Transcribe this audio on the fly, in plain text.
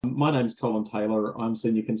My name is Colin Taylor. I'm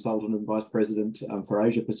Senior Consultant and Vice President for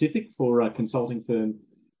Asia Pacific for consulting firm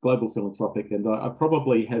Global Philanthropic, and I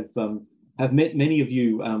probably have met many of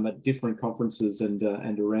you at different conferences and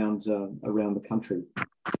around the country.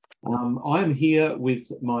 I am here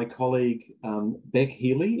with my colleague Beck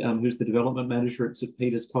Healy, who's the Development Manager at St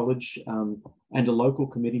Peter's College and a local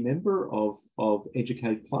committee member of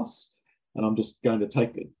Educate Plus, and I'm just going to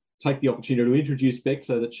take the opportunity to introduce Beck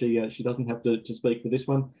so that she doesn't have to speak for this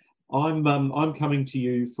one. I'm coming to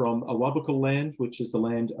you from Awabakal land, which is the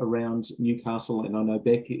land around Newcastle, and I know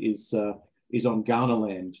Beck is on Kaurna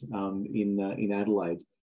land in Adelaide.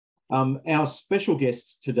 Our special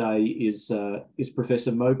guest today is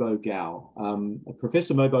Professor Mobo Gao.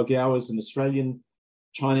 Professor Mobo Gao is an Australian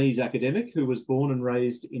Chinese academic who was born and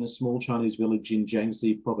raised in a small Chinese village in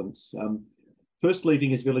Jiangxi province. First leaving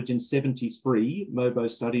his village in 1973, Mobo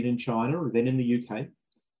studied in China, then in the UK.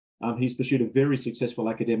 He's pursued a very successful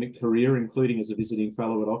academic career, including as a visiting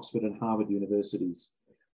fellow at Oxford and Harvard universities.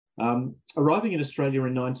 Arriving in Australia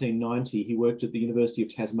in 1990, he worked at the University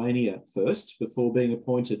of Tasmania first, before being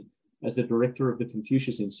appointed as the director of the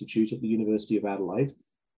Confucius Institute at the University of Adelaide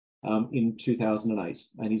in 2008,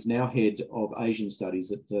 and he's now head of Asian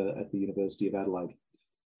Studies at the University of Adelaide.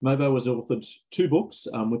 Mobo has authored two books,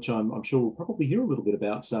 which I'm sure we'll probably hear a little bit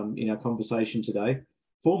about in our conversation today,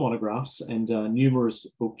 4 monographs and numerous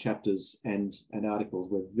book chapters and articles.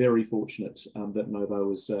 We're very fortunate that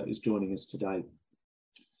Mobo is joining us today.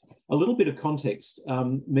 A little bit of context.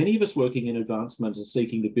 Many of us working in advancement are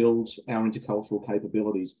seeking to build our intercultural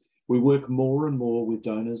capabilities. We work more and more with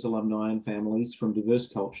donors, alumni and families from diverse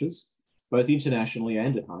cultures, both internationally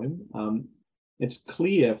and at home. It's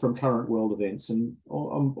clear from current world events and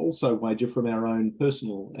also wager from our own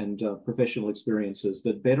personal and professional experiences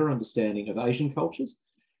that better understanding of Asian cultures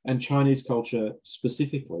and Chinese culture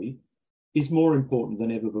specifically is more important than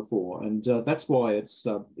ever before. And that's why it's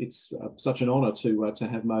such an honour to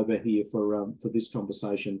have Mobo here for this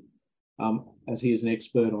conversation, as he is an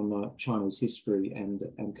expert on Chinese history and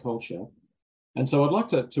culture. And so I'd like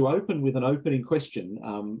to open with an opening question,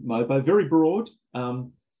 Mobo, very broad.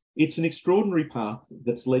 It's an extraordinary path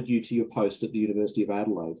that's led you to your post at the University of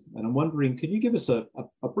Adelaide. And I'm wondering, can you give us a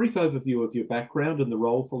brief overview of your background and the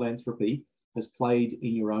role philanthropy has played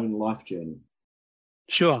in your own life journey?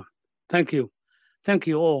 Sure. Thank you. Thank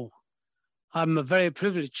you all. I'm very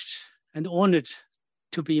privileged and honored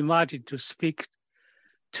to be invited to speak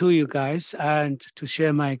to you guys and to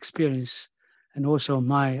share my experience and also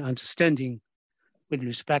my understanding with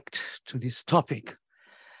respect to this topic.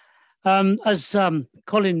 As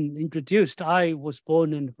Colin introduced, I was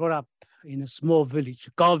born and brought up in a small village,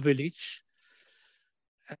 Gao village.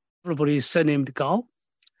 Everybody is surnamed Gao.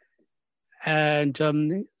 And a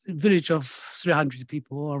village of 300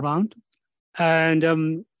 people around. And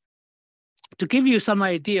to give you some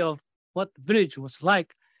idea of what the village was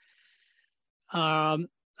like, I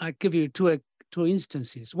give you two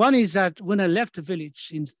instances. One is that when I left the village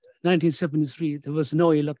in 1973, there was no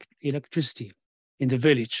electricity in the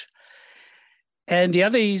village. And the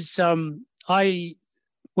other is, when I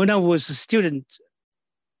was a student,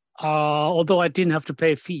 although I didn't have to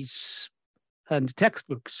pay fees and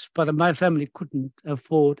textbooks, but my family couldn't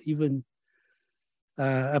afford even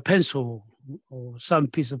a pencil or some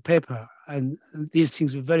piece of paper. And these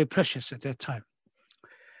things were very precious at that time.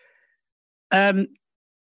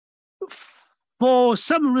 For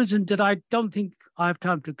some reason that I don't think I have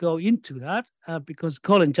time to go into that, because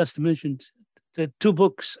Colin just mentioned the 2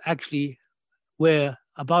 books actually were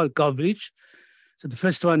about Gao Village. So the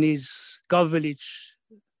first one is Gao Village,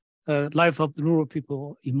 Life of the Rural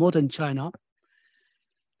People in Modern China.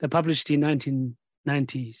 They published in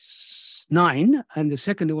 1999. And the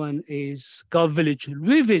second one is Gao Village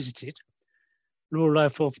Revisited, Rural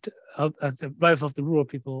Life of the Life of the Rural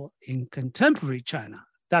People in Contemporary China.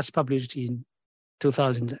 That's published in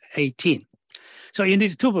 2018. So in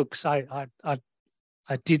these 2 books, I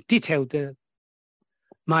detailed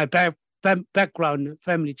my background,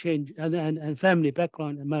 family change, and family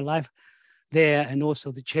background in my life there, and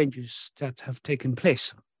also the changes that have taken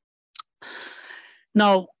place.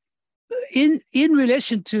 Now, in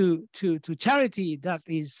relation to charity, that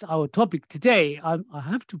is our topic today, I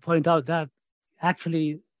have to point out that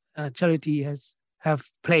actually charity have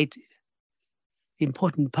played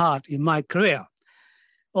important part in my career.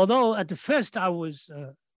 Although at the first I was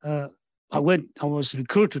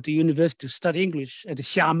recruited to university to study English at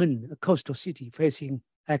Xiamen, a coastal city facing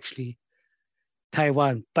actually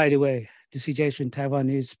Taiwan. By the way, the situation in Taiwan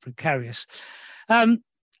is precarious.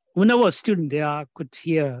 When I was a student there, I could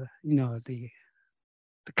hear, the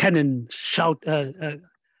cannon shout,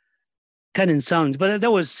 cannon sounds, but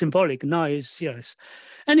that was symbolic. Now it's serious.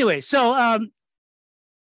 Anyway, so I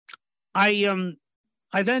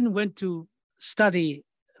then went to study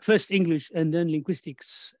first English and then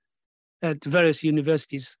linguistics at various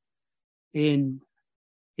universities in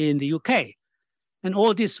the UK. And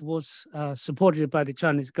all this was supported by the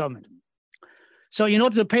Chinese government. So in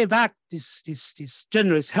order to pay back this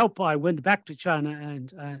generous help, I went back to China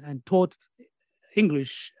and taught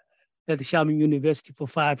English at the Xiamen University for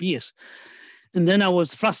 5 years. And then I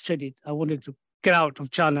was frustrated. I wanted to get out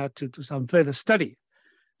of China to do some further study.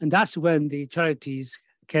 And that's when the charities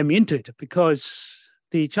came into it, because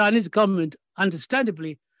the Chinese government,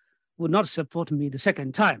 understandably, would not support me the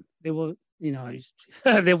second time. They were,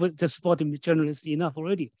 they were supporting me generously enough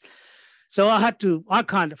already. So I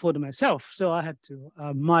can't afford it myself. So I had to,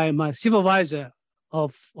 my supervisor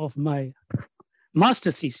of my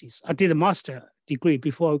master thesis, I did a master degree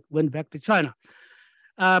before I went back to China.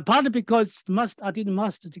 Partly because I did a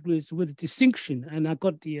master degree with distinction, and I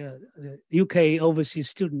got the UK Overseas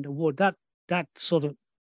Student Award. That sort of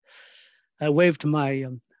waived my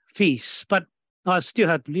fees, but I still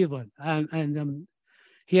had to live on. And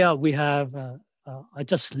here we have, I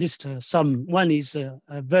just list some. One is a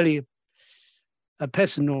very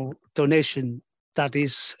personal donation that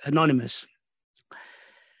is anonymous.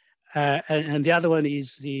 And the other one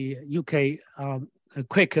is the UK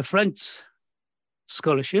Quaker Friends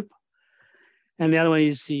Scholarship. And the other one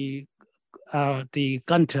is the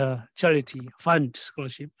Gunter Charity Fund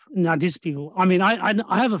Scholarship. Now these people, I mean,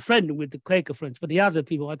 I have a friend with the Quaker Friends, but the other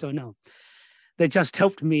people I don't know. They just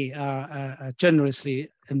helped me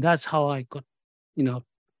generously, and that's how I got, I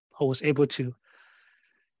was able to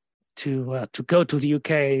go to the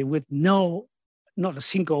UK with not a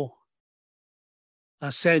single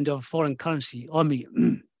cent of foreign currency on me.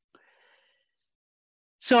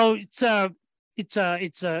 So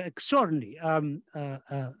it's extraordinary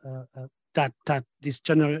that this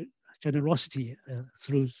generosity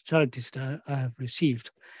through charities that I have received.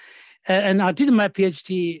 And I did my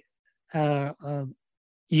PhD.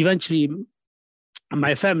 Eventually,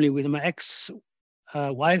 my family with my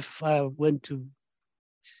ex-wife went to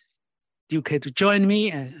the UK to join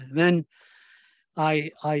me, and then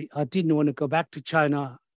I didn't want to go back to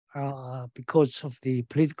China because of the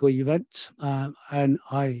political events, and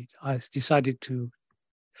I decided to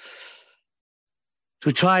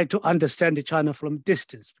try to understand China from a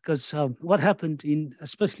distance, because what happened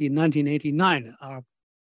especially in 1989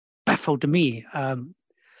 baffled me.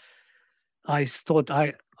 I thought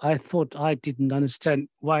I didn't understand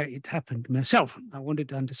why it happened myself. I wanted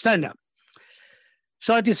to understand that.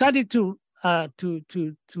 So I decided to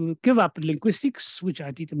give up linguistics, which I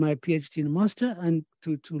did in my PhD and master, and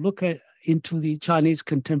to look into the Chinese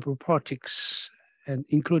contemporary politics, and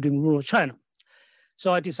including rural China.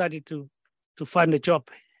 So I decided to find a job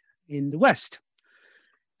in the West,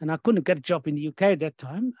 and I couldn't get a job in the UK at that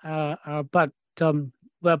time. But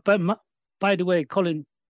by the way, Colin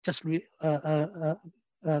just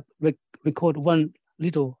record one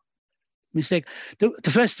little mistake.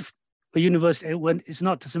 The first university I went is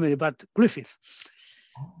not St. Mary, but Griffith.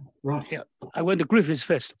 Right. Yeah, I went to Griffith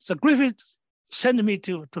first. So Griffith sent me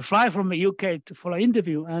to fly from the UK for an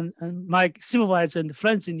interview, and my supervisor and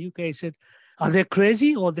friends in the UK said, "Are they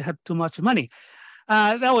crazy or they have too much money?"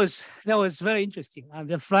 That was very interesting.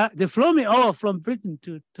 They flew me over from Britain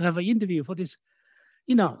to have an interview for this,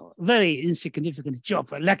 very insignificant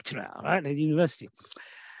job, a lecturer, right, at the university.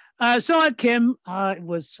 So I came. I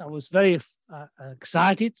was very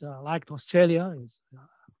excited. I liked Australia,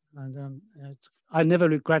 and I never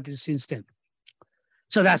regretted it since then.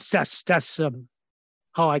 So that's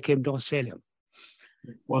how I came to Australia.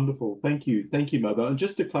 Wonderful, thank you, Mabo. And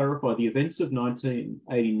just to clarify, the events of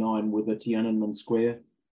 1989 were the Tiananmen Square.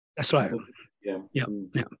 That's right. Yeah.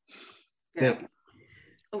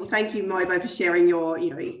 Well, thank you, Mabo, for sharing your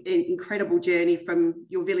incredible journey from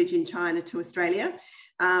your village in China to Australia.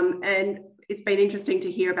 And it's been interesting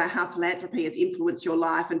to hear about how philanthropy has influenced your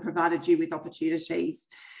life and provided you with opportunities.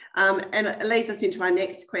 And it leads us into our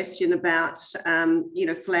next question about,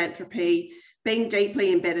 philanthropy being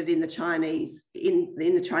deeply embedded in the Chinese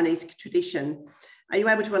tradition. Are you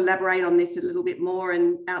able to elaborate on this a little bit more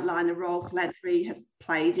and outline the role philanthropy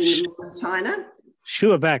plays in modern China?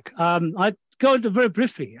 Sure, Beck. I go into very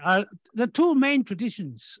briefly. The two main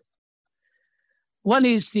traditions. One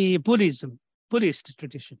is the Buddhist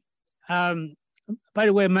tradition. By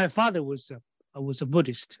the way, my father was a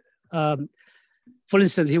Buddhist. For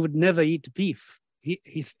instance, he would never eat beef.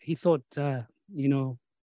 He thought,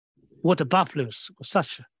 water buffaloes were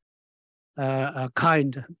such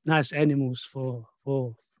kind, nice animals for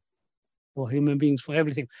human beings, for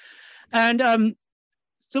everything. And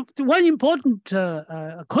so one important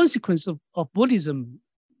consequence of Buddhism,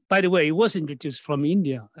 by the way, it was introduced from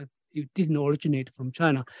India. It didn't originate from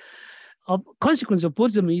China. A consequence of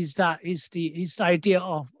Buddhism is the idea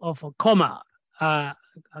of a karma, and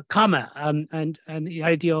the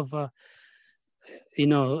idea of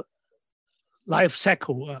life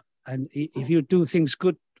cycle. And if you do things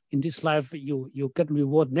good in this life, you get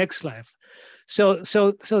reward next life. So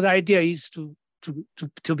the idea is to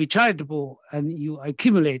be charitable, and you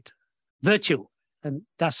accumulate virtue, and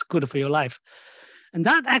that's good for your life. And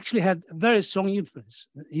that actually had a very strong influence.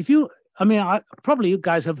 Probably you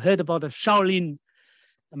guys have heard about the Shaolin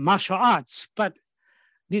martial arts, but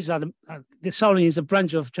these are the Shaolin is a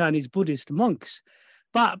branch of Chinese Buddhist monks.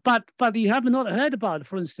 But you have not heard about,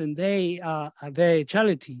 for instance, their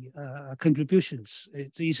charity contributions.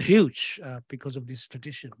 It's huge because of this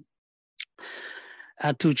tradition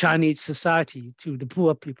to Chinese society, to the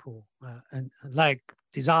poor people, and like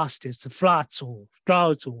disasters, the floods or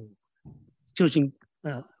droughts or children,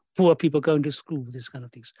 poor people going to school, these kind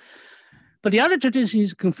of things. But the other tradition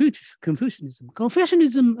is Confucianism.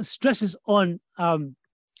 Confucianism stresses on a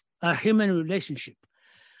human relationship.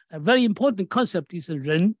 A very important concept is the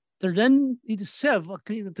Ren. The Ren itself,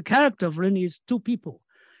 the character of Ren is two people.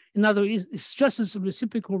 In other words, it stresses a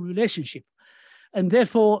reciprocal relationship, and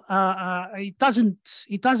therefore it doesn't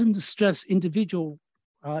stress individualism.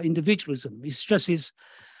 It stresses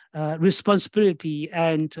responsibility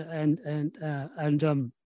and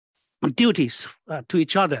duties to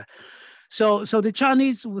each other. So the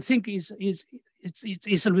Chinese will think you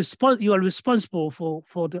are responsible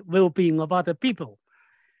for the well-being of other people.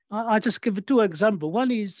 I just give two examples.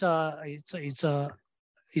 One is it's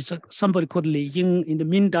somebody called Li Ying in the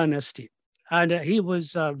Ming Dynasty, and he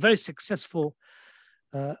was a very successful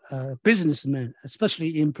businessman,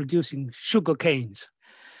 especially in producing sugar canes.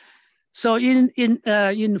 So in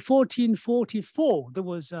 1444 there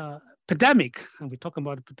was a pandemic, and we're talking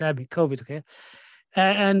about a pandemic, COVID, okay?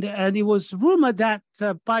 And it was rumored that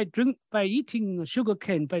by eating sugar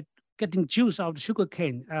cane, by getting juice out of sugar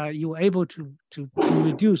cane, you were able to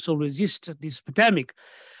reduce or resist this pandemic.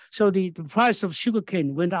 So the price of sugar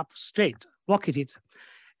cane went up straight, rocketed.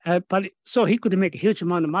 So he could make a huge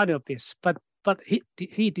amount of money of this, but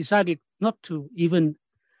he decided not to even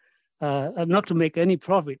not to make any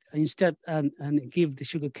profit, instead and give the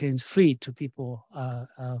sugar canes free to people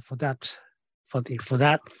for that.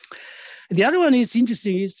 The other one is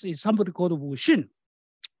interesting. Is somebody called Wu Xun,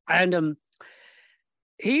 and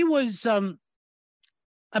he was a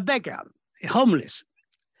beggar, homeless,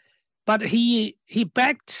 but he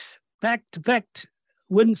backed,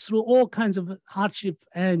 went through all kinds of hardship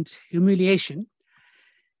and humiliation,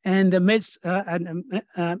 and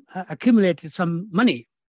accumulated some money.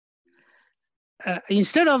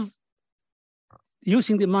 Instead of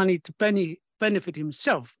using the money to benefit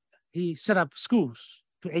himself, he set up schools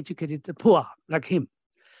to educate the poor like him.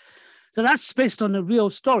 So that's based on a real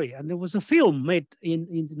story. And there was a film made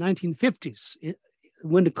in the 1950s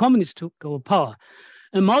when the communists took over power.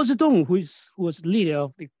 And Mao Zedong, who was leader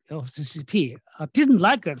of the CCP, didn't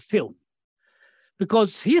like that film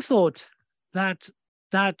because he thought that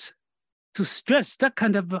to stress that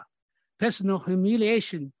kind of personal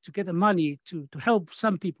humiliation to get the money to help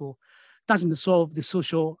some people doesn't solve the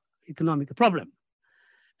social economic problem.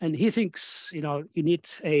 And he thinks, you need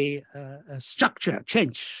a structure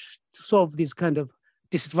change to solve these kind of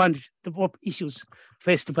disadvantage, the issues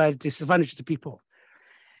faced by disadvantaged people.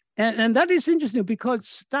 And that is interesting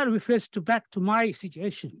because that refers back to my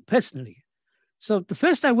situation personally. So the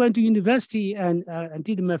first I went to university and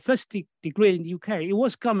did my first degree in the UK, it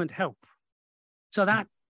was government help. So that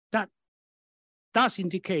does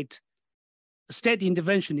indicate state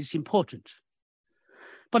intervention is important.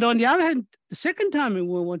 But on the other hand, the second time we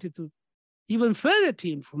wanted to even further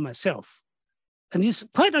team for myself. And it's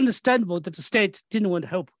quite understandable that the state didn't want to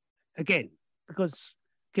help again, because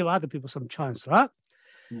give other people some chance, right?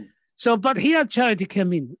 Mm. So, but here charity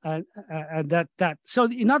came in, and that. So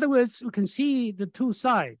in other words, we can see the two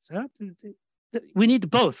sides. Huh? We need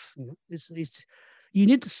both. You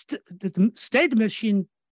need the state machine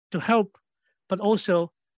to help, but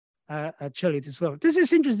also charity as well. This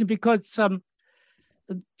is interesting because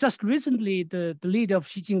just recently, the leader of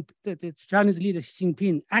Xi Jinping, the Chinese leader Xi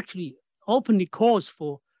Jinping, actually openly calls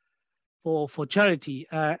for charity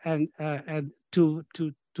and to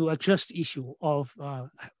address the issue of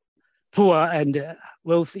poor and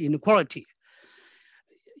wealth inequality.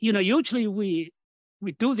 Usually we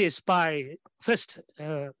do this by first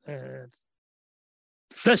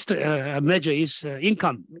measure is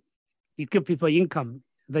income. You give people income,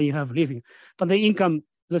 then you have living. But the income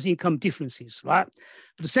those income differences, right?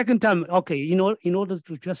 But the second time, okay, in order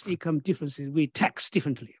to adjust income differences, we tax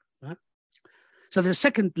differently, right? So the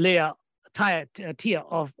second tier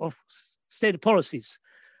of state policies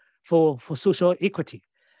for social equity.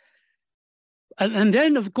 And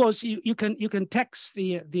then, of course, you can tax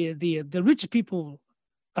the rich people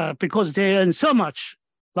because they earn so much,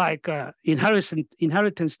 like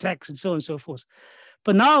inheritance tax and so on and so forth.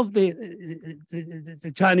 But now the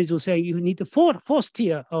Chinese will say you need the fourth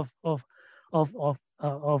tier of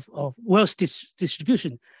wealth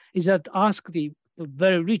distribution, is that ask the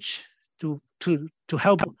very rich to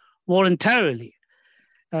help voluntarily,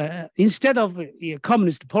 instead of a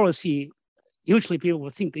communist policy. Usually people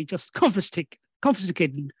will think they just confiscate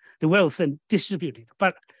the wealth and distribute it.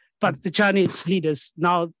 But the Chinese leaders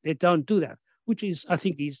now, they don't do that, which is, I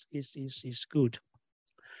think, is good.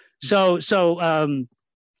 So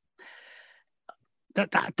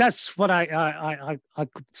that's what I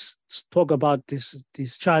could talk about,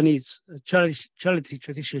 this Chinese charity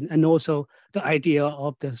tradition, and also the idea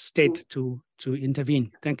of the state to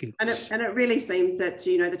intervene. Thank you. And it really seems that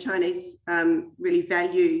the Chinese really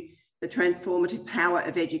value the transformative power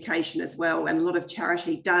of education as well, and a lot of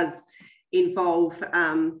charity does involve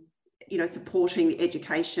supporting the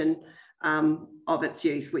education of its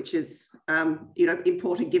youth, which is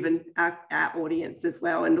important given our audience as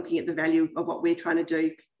well, and looking at the value of what we're trying to do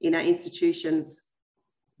in our institutions.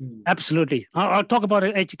 Absolutely. I'll talk about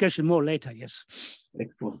education more later. Yes.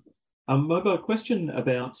 Excellent. Mobo, a question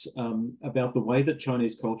about the way that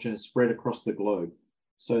Chinese culture has spread across the globe.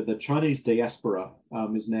 So the Chinese diaspora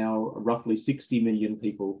is now roughly 60 million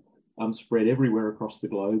people spread everywhere across the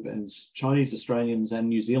globe, and Chinese Australians and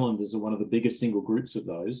New Zealanders are one of the biggest single groups of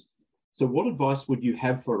those. So what advice would you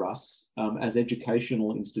have for us as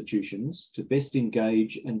educational institutions to best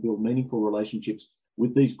engage and build meaningful relationships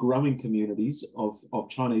with these growing communities of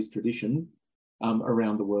Chinese tradition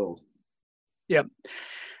around the world? Yeah.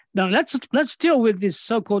 Now let's deal with this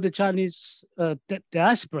so-called Chinese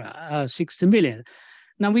diaspora, 60 million.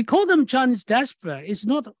 Now we call them Chinese diaspora. It's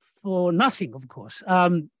not for nothing, of course.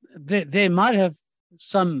 They might have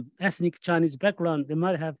some ethnic Chinese background. They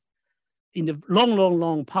might have in the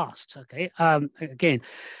long past. Okay, again,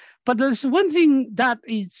 but there's one thing that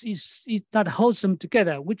that holds them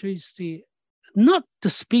together, which is not the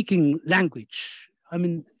speaking language. I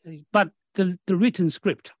mean, but the written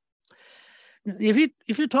script.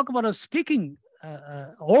 If you talk about a speaking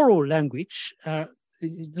oral language,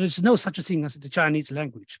 there's no such a thing as the Chinese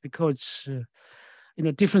language, because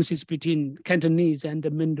differences between Cantonese and the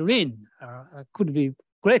Mandarin could be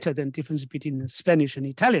greater than difference between Spanish and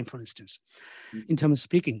Italian, for instance, in terms of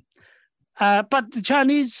speaking. But the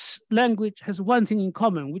Chinese language has one thing in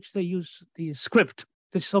common, which they use the script,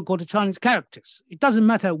 the so-called Chinese characters. It doesn't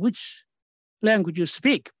matter which language you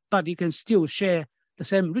speak, but you can still share the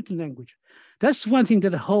same written language. That's one thing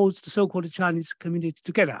that holds the so-called Chinese community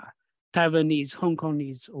together. Taiwanese, Hong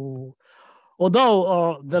Kongese,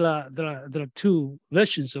 although there are two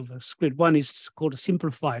versions of a script. One is called the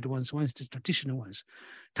simplified ones, one is the traditional ones.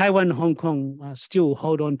 Taiwan and Hong Kong still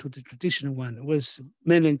hold on to the traditional one, whereas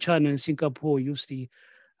mainland China and Singapore use the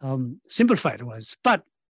simplified ones. But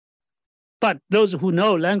those who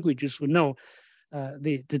know languages will know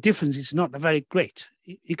the difference is not very great.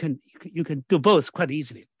 You can do both quite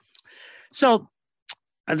easily. So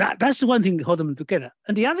that's the one thing that hold them together.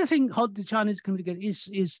 And the other thing hold the Chinese community together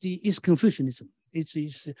is Confucianism. It's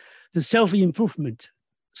the self-improvement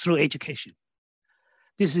through education.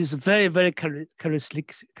 This is very, very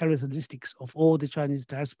characteristics of all the Chinese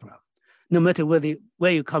diaspora, no matter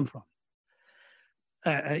where you come from.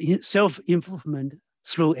 Self-improvement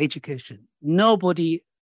through education. Nobody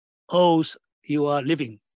owes your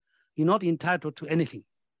living. You're not entitled to anything.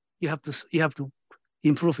 You have to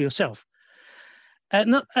improve yourself.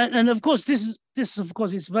 And of course, this of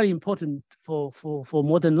course is very important for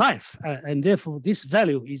modern life, and therefore this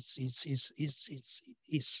value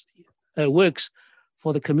works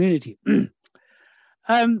for the community.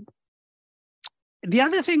 The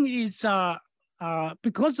other thing is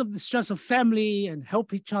because of the stress of family and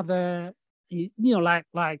help each other, like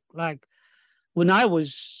when I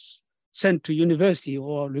was sent to university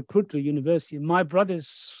or recruited to university, my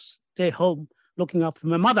brothers stay home looking after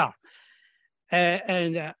my mother.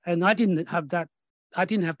 And I didn't have that. I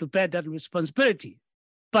didn't have to bear that responsibility,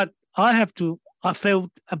 but I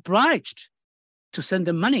felt obliged to send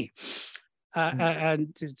them money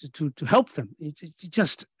and to help them. It's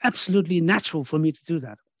just absolutely natural for me to do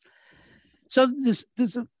that. So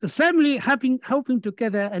the family helping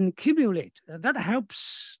together and accumulate, that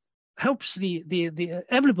helps the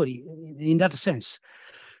everybody in that sense.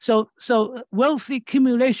 So wealth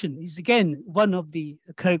accumulation is again one of the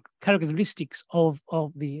characteristics of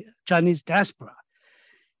the Chinese diaspora.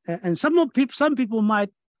 And some people might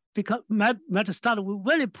start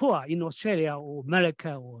very poor in Australia or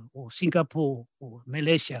America or Singapore or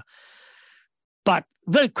Malaysia, but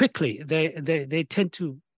very quickly they tend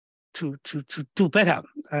to do better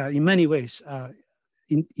in many ways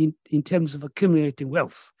in terms of accumulating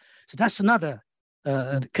wealth. So that's another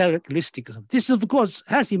characteristic. This, of course,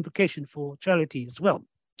 has implication for charity as well.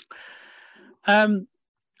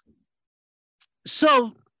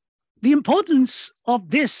 So the importance of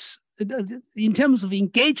this in terms of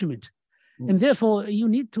engagement, and therefore you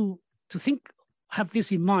need to have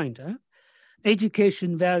this in mind: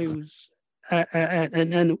 education, values,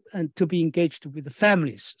 and to be engaged with the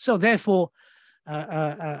families. So therefore,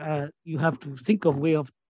 you have to think of way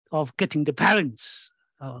of getting the parents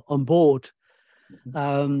on board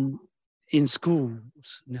in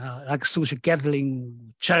schools, like social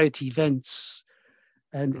gathering, charity events,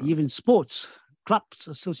 and even sports clubs,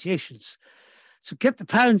 associations. So get the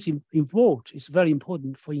parents involved is very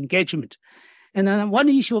important for engagement. And then one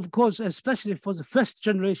issue, of course, especially for the first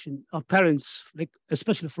generation of parents, like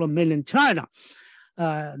especially from mainland China,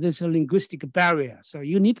 there's a linguistic barrier. So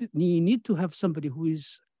you need to have somebody who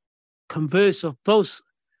is converse of both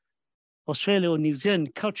Australia or New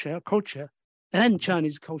Zealand culture and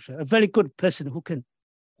Chinese culture, a very good person who can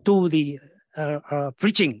do the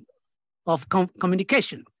bridging of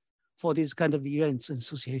communication for these kind of events and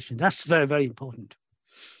association. That's very, very important.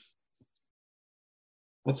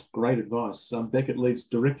 That's great advice. Beckett, leads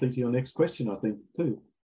directly to your next question, I think, too.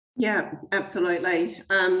 Yeah, absolutely.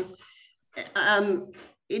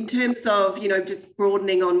 In terms of, just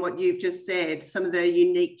broadening on what you've just said, some of the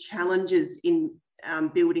unique challenges in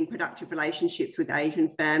building productive relationships with Asian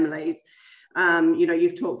families,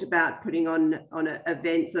 you've talked about putting on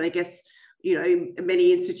events, and I guess,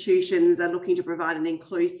 many institutions are looking to provide an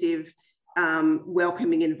inclusive,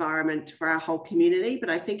 welcoming environment for our whole community. But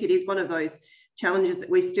I think it is one of those challenges that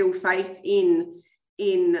we still face in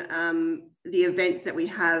the events that we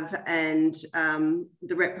have, and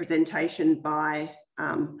the representation by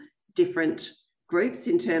different groups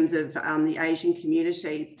in terms of the Asian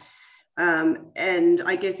communities. And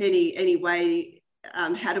I guess any way,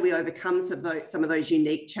 how do we overcome some of those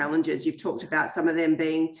unique challenges? You've talked about some of them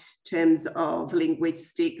being terms of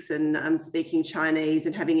linguistics and speaking Chinese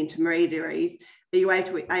and having intermediaries. Are you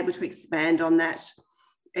able to expand on that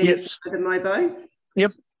any further, Mobo?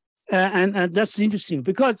 Yep, and that's interesting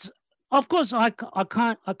because, of course, I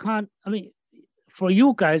can't. I mean, for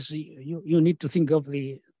you guys, you need to think of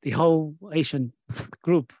the whole Asian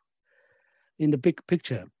group in the big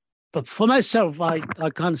picture. But for myself, I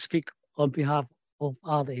can't speak on behalf of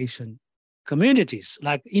other Asian communities,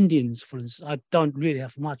 like Indians, for instance. I don't really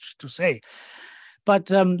have much to say. But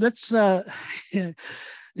let's let's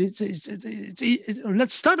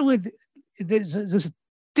start with there's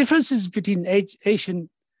differences between Asian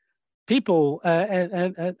people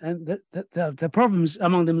and the problems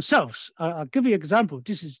among themselves. I'll give you an example.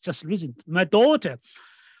 This is just recent. My daughter,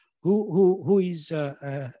 who is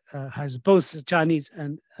has both Chinese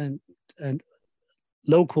and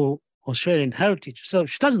local Australian heritage, so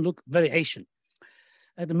she doesn't look very Asian.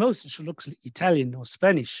 At the most, she looks Italian or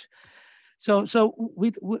Spanish. So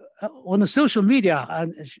with on the social media,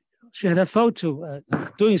 and she had a photo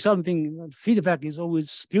doing something. Feedback is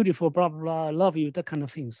always beautiful, blah blah blah. I love you, that kind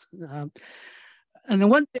of things. And then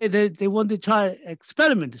one day they want to try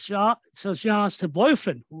experiment. So she asked her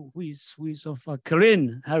boyfriend, who is of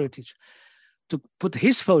Korean heritage, to put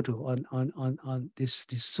his photo on this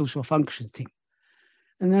social function thing.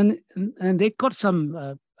 And then they got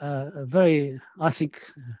some very, I think,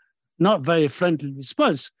 not very friendly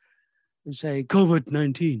response. They say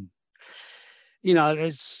COVID-19.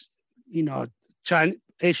 It's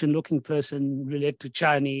Asian-looking person related to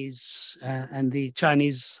Chinese, and the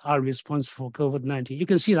Chinese are responsible for COVID-19. You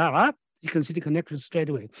can see that, right? You can see the connection straight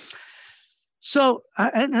away. So,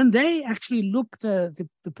 and they actually looked, the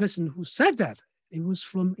person who said that, it was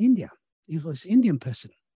from India. It was an Indian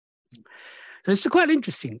person. So it's quite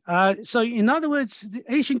interesting. So in other words, the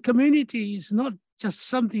Asian community is not just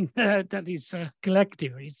something that is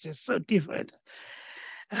collective. It's just so different.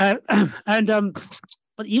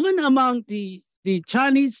 But even among the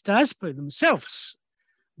Chinese diaspora themselves,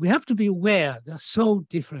 we have to be aware they're so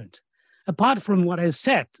different. Apart from what I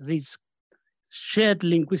said, these shared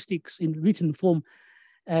linguistics in written form,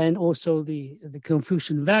 and also the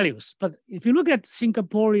Confucian values. But if you look at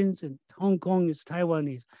Singaporeans and Hong Kongers,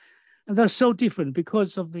 Taiwanese, and they're so different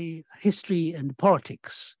because of the history and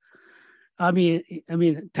politics. I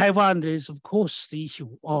mean, Taiwan is, of course, the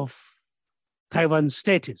issue of Taiwan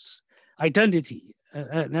status, identity,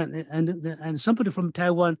 and somebody from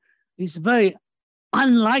Taiwan is very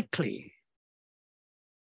unlikely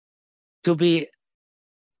to be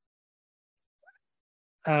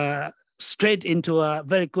straight into a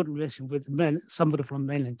very good relation with somebody from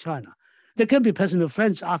mainland China. They can be personal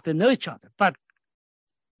friends after they know each other, but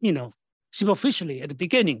superficially at the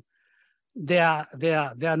beginning, they are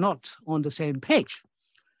not on the same page.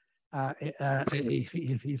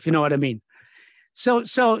 If you know what I mean. So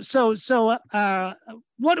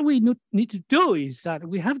what we need to do is that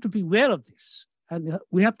we have to be aware of this, and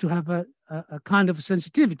we have to have a kind of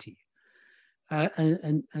sensitivity.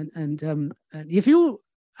 And if you,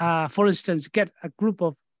 for instance, get a group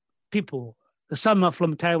of people, some are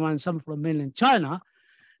from Taiwan, some from mainland China,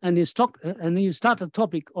 and you start a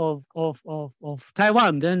topic of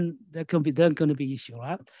Taiwan, then there going to be issue,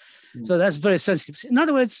 right? Mm-hmm. So that's very sensitive. In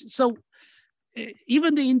other words, so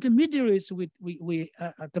even the intermediaries,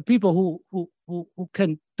 the people who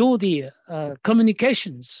can do the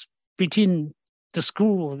communications between the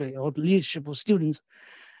school or the leadership of students,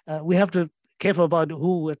 we have to be careful about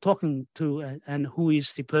who we're talking to and who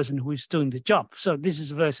is the person who is doing the job. So this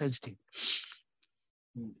is very sensitive.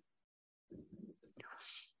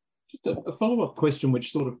 Just a follow-up question,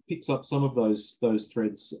 which sort of picks up some of those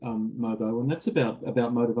threads, Mobo, and that's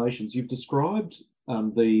about motivations. You've described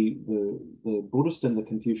the Buddhist and the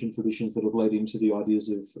Confucian traditions that have led into the ideas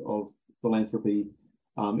of philanthropy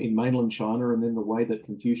in mainland China, and then the way that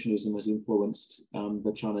Confucianism has influenced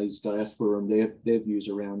the Chinese diaspora and their views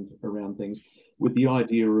around things, with the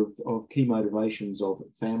idea of key motivations of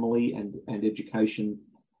family and education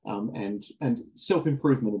and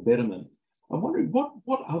self-improvement and betterment. I'm wondering what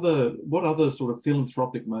other sort of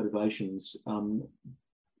philanthropic motivations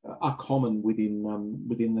are common within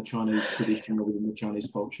the Chinese tradition or within the Chinese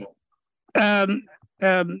culture?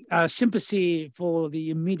 Sympathy for the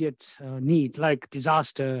immediate need, like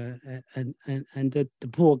disaster, and the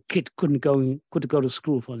poor kid couldn't go to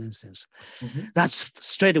school, for instance. Mm-hmm. That's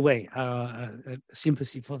straight away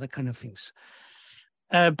sympathy for that kind of things.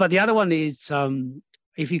 But the other one is,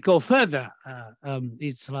 if you go further,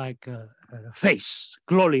 it's like faith,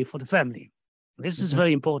 glory for the family. This is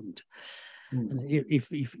very important. Mm-hmm. And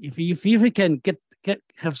if we can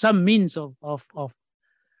have some means of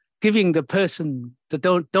giving the person, the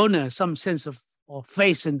donor, some sense of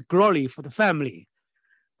faith and glory for the family,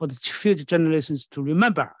 for the future generations to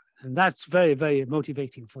remember. And that's very, very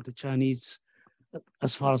motivating for the Chinese,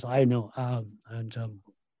 as far as I know.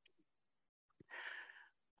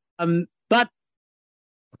 But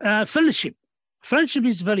friendship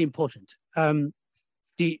is very important.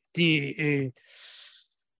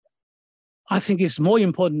 I think it's more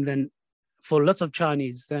important than for lots of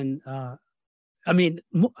Chinese than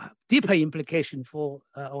deeper implication for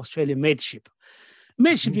Australian mateship.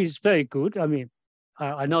 Mateship is very good. I mean,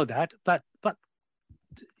 I know that, but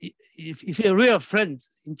if you're a real friend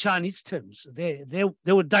in Chinese terms, they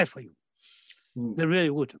would die for you. They really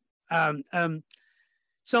would.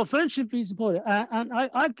 So friendship is important. And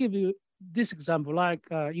I give you this example, like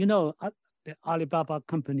the Alibaba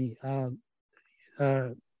company,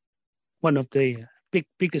 one of the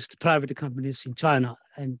biggest private companies in China,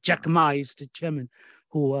 and Jack Ma is the chairman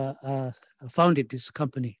who founded this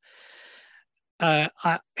company.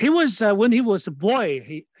 He was when he was a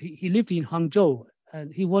boy, he lived in Hangzhou,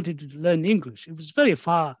 and he wanted to learn English. It was very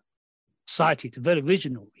far-sighted, very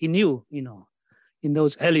visionary. He knew, in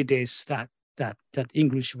those early days that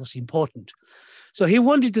English was important. So he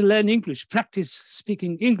wanted to learn English, practice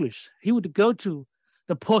speaking English. He would go to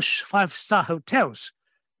the posh 5-star hotels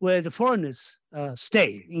where the foreigners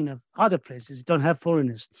stay. Other places don't have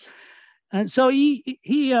foreigners. And so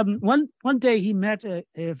one day he met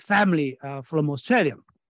a family from Australia,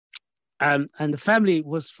 and the family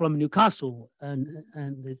was from Newcastle, and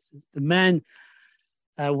the man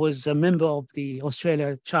was a member of the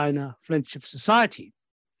Australia-China Friendship Society.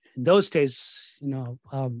 In those days,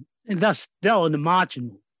 and thus they're on the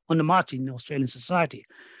margin in Australian society.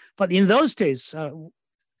 But in those days,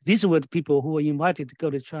 these were the people who were invited to go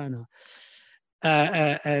to China.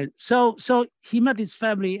 So he met his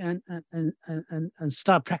family and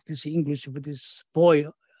started practicing English with this boy,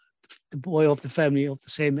 the boy of the family of the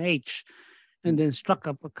same age, and then struck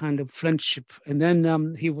up a kind of friendship. And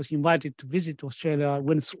then he was invited to visit Australia,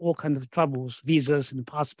 went through all kinds of troubles, visas and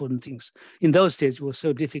passport and things. In those days, it was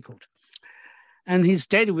so difficult. And he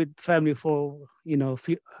stayed with family for a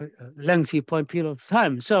lengthy period of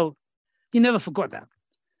time. So he never forgot that.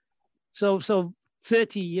 So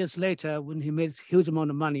 30 years later, when he made a huge amount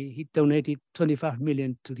of money, he donated 25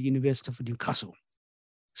 million to the University of Newcastle,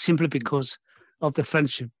 simply because of the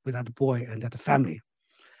friendship with that boy and that family.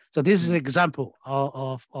 So this is an example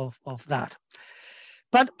of that.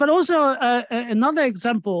 But also another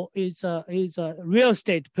example is a real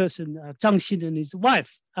estate person, Zhang Xin and his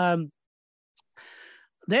wife.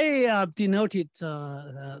 They denoted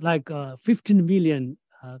like 15 million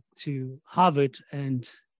to Harvard and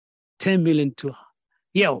 10 million to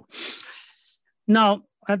Yale. Now,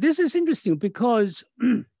 this is interesting because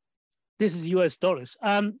this is US dollars.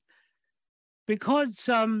 Because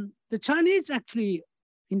the Chinese actually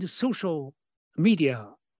in the social media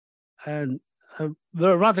and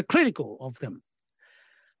were rather critical of them,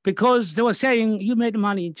 because they were saying you made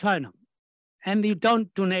money in China and you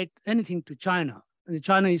don't donate anything to China. And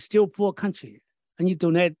China is still a poor country, and you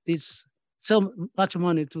donate this so much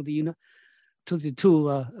money to the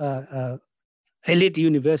two elite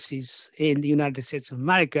universities in the United States of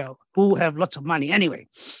America who have lots of money anyway.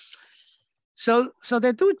 So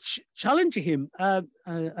they do challenge him,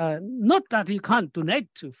 not that you can't donate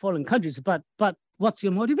to foreign countries, but what's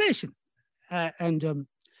your motivation? But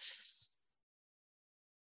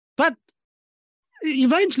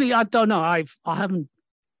eventually, I don't know. I haven't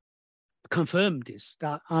confirmed this.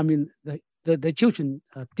 That I mean, the children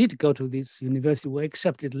did go to this university, were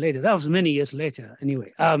accepted later. That was many years later,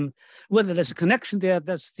 anyway. Whether there's a connection there,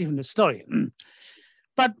 that's a different story.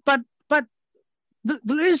 But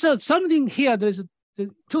there is something here. There's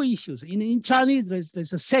two issues. In Chinese,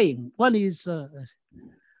 there's a saying. One is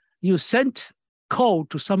you send coal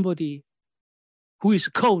to somebody who is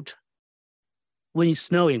cold when it's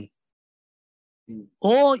snowing,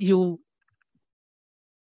 or you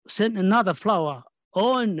send another flower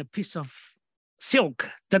on a piece of silk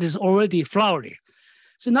that is already flowery.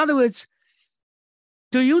 So in other words,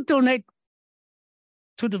 do you donate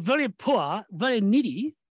to the very poor, very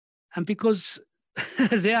needy, and because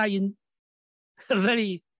they are in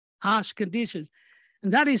very harsh conditions,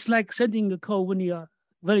 and that is like sending a coal when you are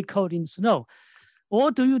very cold in snow? Or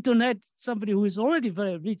do you donate somebody who is already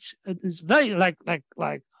very rich and is very like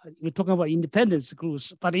we're talking about independent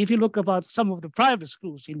schools, but if you look about some of the private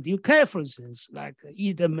schools in the UK, for instance, like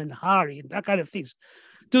Edam and Harry and that kind of things,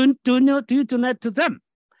 do you donate to them?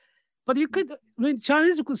 But you could, I mean,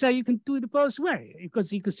 Chinese could say you can do it both ways,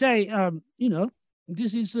 because you could say, you know,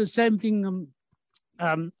 this is the same thing.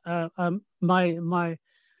 My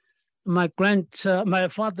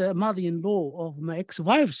mother-in-law of my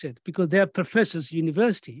ex-wife said, because they're professors at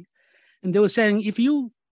university, and they were saying, if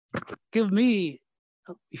you give me,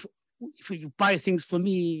 if you buy things for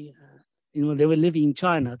me, you know, they were living in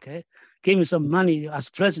China, okay, gave me some money as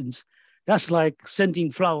presents, that's like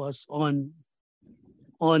sending flowers on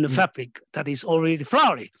a fabric that is already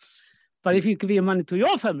flowery. But if you give your money to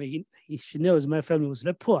your family, she knows my family was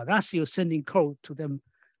very poor, that's you're sending coal to them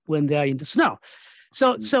when they are in the snow.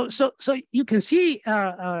 So you can see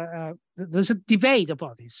there's a debate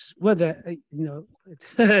about this, whether you know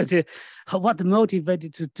what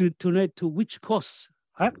motivated to donate to which cause,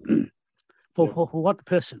 right? for what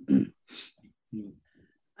person.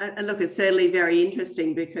 And look, it's certainly very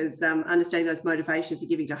interesting because understanding those motivations for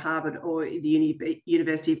giving to Harvard or the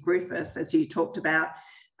University of Griffith, as you talked about,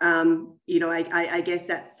 you know, I guess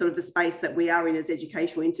that's sort of the space that we are in as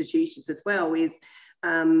educational institutions as well, is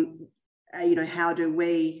you know, how do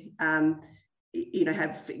we, you know,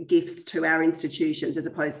 have gifts to our institutions as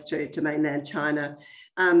opposed to mainland China?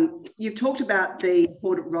 You've talked about the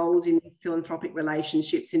important roles in philanthropic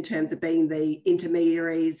relationships in terms of being the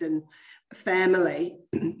intermediaries and family.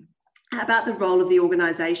 How about the role of the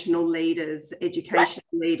organisational leaders, education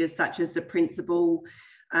leaders, such as the principal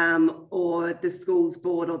or the school's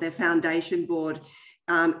board or their foundation board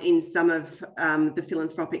in some of the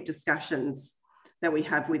philanthropic discussions that we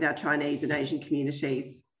have with our Chinese and Asian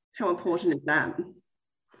communities? How important is that?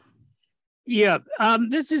 Yeah,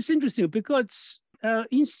 this is interesting because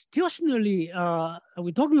institutionally,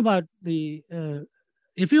 we're talking about the,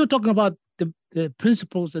 if you're talking about the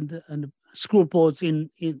principals and the school boards in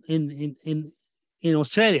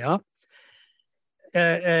Australia,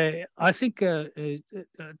 I think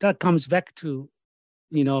that comes back to,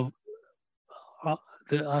 you know,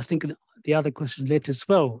 I think the other question later as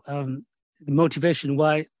well, the motivation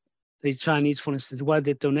why the Chinese, for instance, why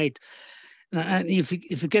they donate. And if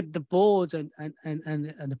you get the board and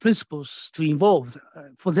the principals to involve,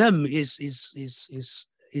 for them is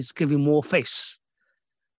giving more face.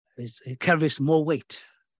 It carries more weight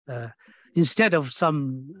instead of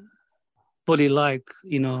somebody like,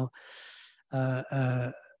 you know,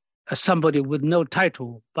 somebody with no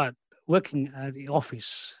title but working at the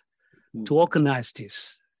office to organize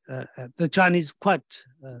this. The Chinese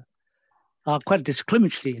are quite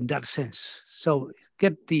discriminatory in that sense. So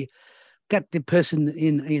get the person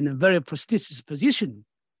in a very prestigious position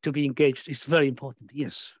to be engaged is very important.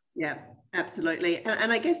 Yes. Yeah, absolutely.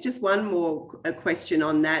 And I guess just one more question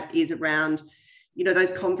on that is around,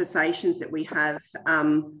 those conversations that we have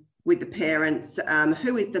with the parents.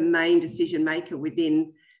 Who is the main decision maker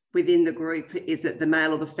within the group? Is it the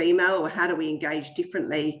male or the female, or how do we engage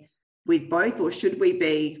differently with both, or should we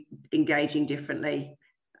be engaging differently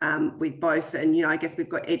with both? And, I guess we've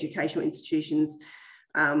got educational institutions,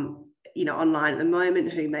 online at the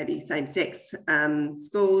moment who may be same-sex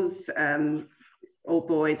schools, all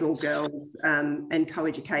boys, all girls, and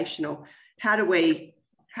co-educational. How do we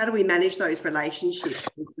manage those relationships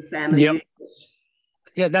with the family? Yep.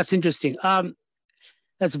 Yeah, that's interesting.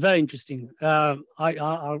 That's very interesting. I'll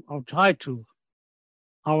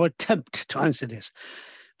attempt to answer this,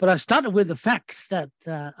 but I started with the fact that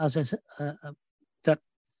as I said,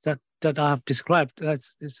 that I have described,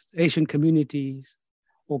 this Asian community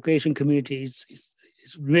or Asian community is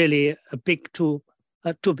really a too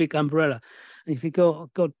big umbrella. And if you go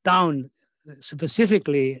down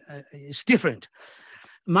specifically, it's different.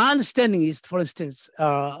 My understanding is, for instance,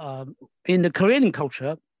 in the Korean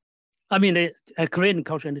culture, the Korean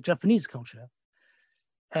culture and the Japanese culture,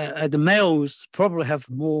 the males probably have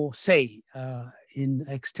more say in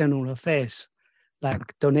external affairs,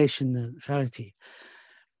 like donation and charity.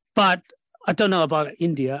 But I don't know about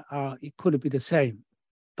India, it could be the same.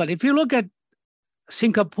 But if you look at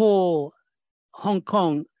Singapore, Hong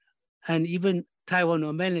Kong, and even Taiwan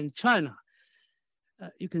or mainland China,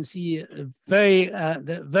 you can see some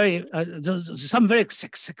very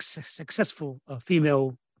successful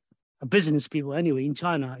female business people. Anyway, in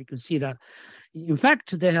China, you can see that. In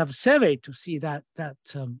fact, they have surveyed to see that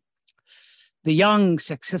the young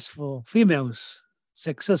successful females,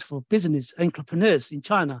 successful business entrepreneurs in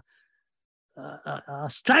China are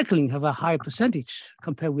strikingly have a high percentage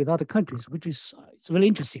compared with other countries, which is it's really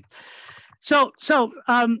interesting. So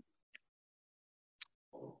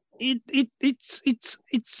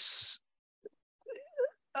it's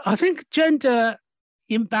I think gender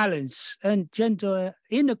imbalance and gender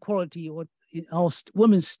inequality or our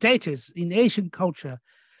women's status in Asian culture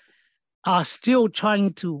are still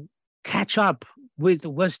trying to catch up with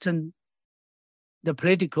the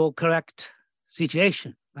political correct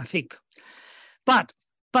situation, I think. But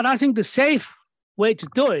I think the safe way to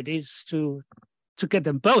do it is to get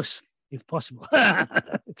them both, if possible,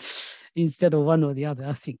 instead of one or the other,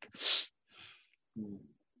 I think.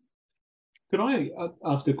 Could I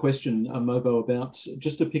ask a question, Mobo, about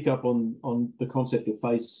just to pick up on the concept of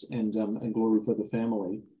face and glory for the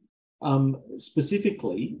family,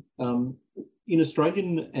 specifically in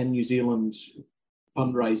Australian and New Zealand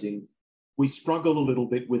fundraising, we struggle a little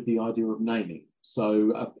bit with the idea of naming.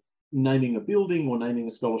 So naming a building or naming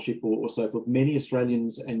a scholarship or so forth. Many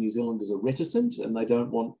Australians and New Zealanders are reticent and they don't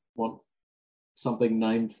want something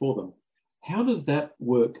named for them. How does that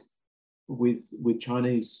work with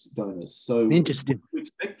Chinese donors? So interesting. Would you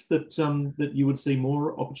expect that you would see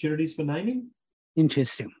more opportunities for naming?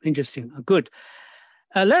 Interesting. Good.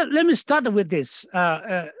 Let me start with this.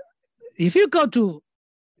 If you go to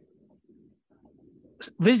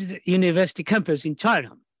visit university campus in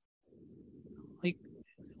China,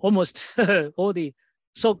 almost all the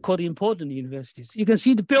so-called important universities, you can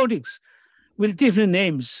see the buildings with different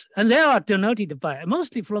names, and they are denoted by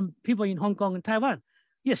mostly from people in Hong Kong and Taiwan.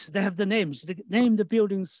 Yes, they have the names. They name the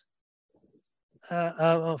buildings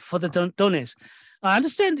for the donors. I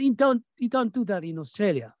understand you don't do that in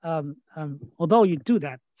Australia, although you do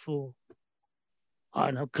that for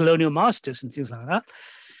colonial masters and things like that.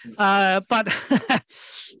 But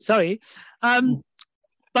sorry, but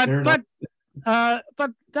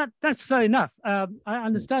that's fair enough. I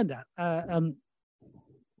understand that.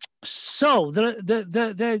 So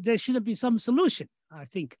there should be some solution, I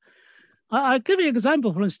think. I'll give you an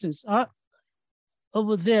example. For instance,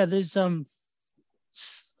 over there's a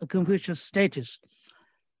Confucius statue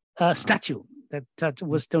that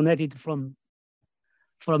was donated from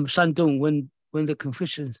Shandong when the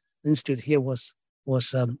Confucius Institute here was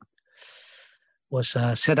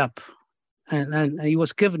set up, and he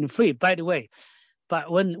was given free, by the way. But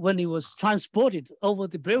when he was transported over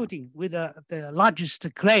the building with the largest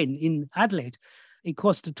crane in Adelaide, it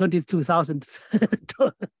cost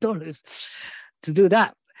 $22,000 to do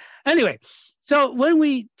that. Anyway, so when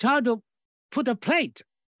we try to put a plate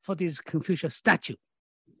for this Confucius statue,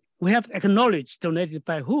 we have to acknowledge donated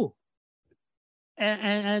by who.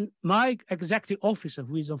 And my executive officer,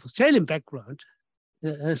 who is of Australian background,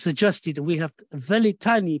 suggested we have a very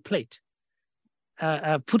tiny plate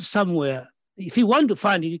put somewhere. If you want to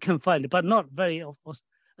find it, you can find it, but not very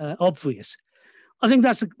obvious. I think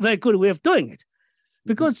that's a very good way of doing it.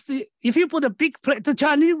 Because if you put a big plate, the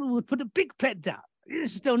Chinese would put a big plate down.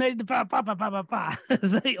 It's donated,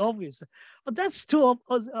 very obvious. But that's too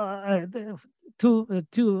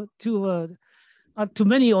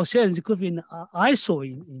many Australians could be an eyesore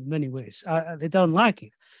in many ways. They don't like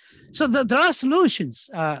it. So there are solutions.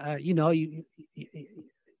 You know, you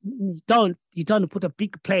don't put a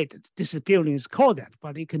big plate disappearing is called that,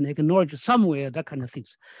 but you can acknowledge somewhere, that kind of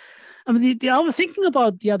things. I mean, I was thinking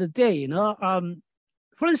about the other day, you know,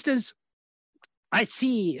 for instance, I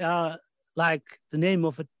see like the name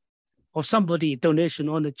of somebody donation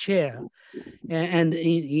on the chair, and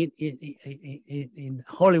in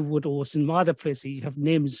Hollywood or some other places you have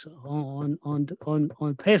names on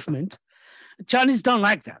pavement. Chinese don't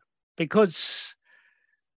like that because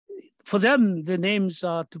for them the names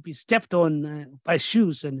are to be stepped on by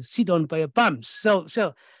shoes and sit on by bums. So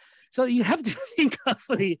you have to think of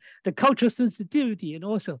the cultural sensitivity, and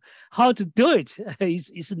also how to do it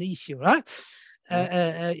is an issue, right?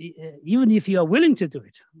 Even if you are willing to do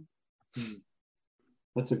it.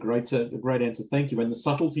 That's a great answer. Thank you. And the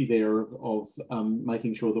subtlety there of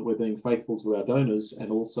making sure that we're being faithful to our donors,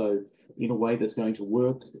 and also in a way that's going to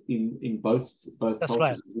work in both cultures,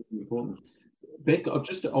 right, is really important. Beck,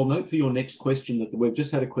 I'll note for your next question that we've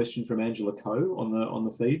just had a question from Angela Coe on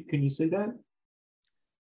the feed. Can you see that?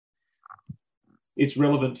 It's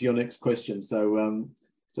relevant to your next question. So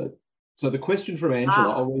the question from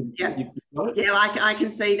Angela. I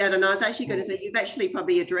can see that, and I was actually going to say you've actually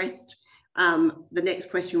probably addressed the next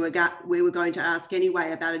question we were going to ask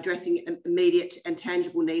anyway, about addressing immediate and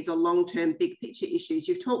tangible needs or long-term big picture issues.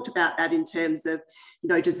 You've talked about that in terms of, you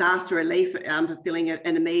know, disaster relief, fulfilling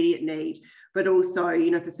an immediate need, but also,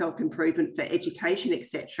 you know, for self-improvement, for education,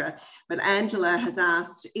 etc. But Angela has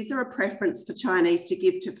asked, is there a preference for Chinese to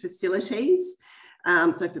give to facilities,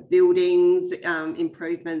 so for buildings,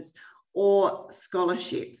 improvements, or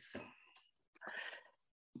scholarships?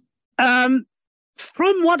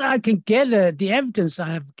 From what I can gather, the evidence I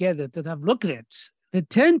have gathered that I've looked at, they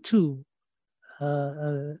tend to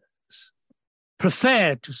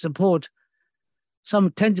prefer to support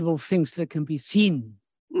some tangible things that can be seen,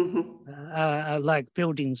 like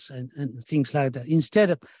buildings and things like that,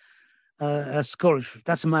 instead of a scholarship.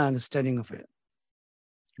 That's my understanding of it.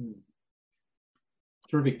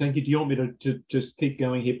 Terrific, thank you. Do you want me to just keep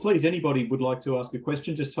going here? Please, anybody would like to ask a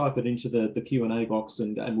question, just type it into the Q&A box,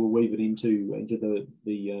 and we'll weave it into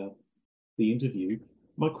the interview.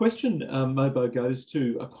 My question, Mobo, goes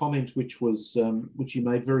to a comment which you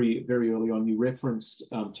made very, very early on. You referenced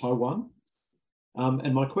Taiwan,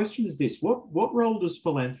 and my question is this: what role does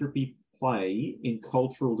philanthropy play in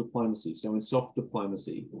cultural diplomacy, so in soft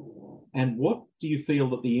diplomacy, and what do you feel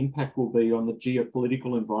that the impact will be on the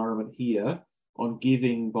geopolitical environment here on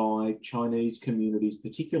giving by Chinese communities,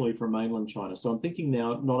 particularly from mainland China? So I'm thinking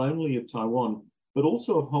now not only of Taiwan, but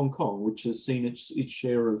also of Hong Kong, which has seen its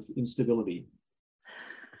share of instability.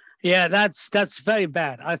 Yeah, that's very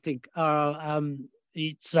bad, I think.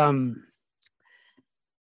 It's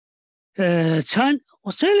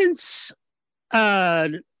Australians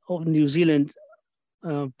or New Zealand.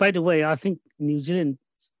 By the way, I think New Zealand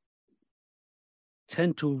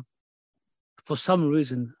tend to, for some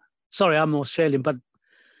reason. Sorry, I'm Australian, but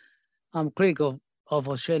I'm critical of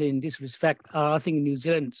Australia in this respect. I think New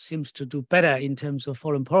Zealand seems to do better in terms of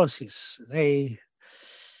foreign policies. They,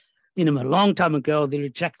 you know, a long time ago, they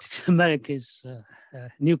rejected America's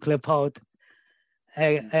nuclear-powered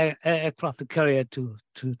aircraft carrier to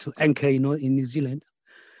anchor, you know, in New Zealand.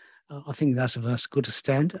 I think that's a very good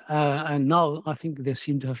stand. And now I think they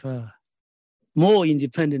seem to have a more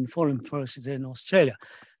independent foreign policy than Australia.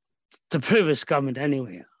 The previous government,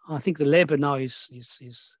 anyway. I think the Labour now is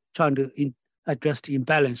trying to address the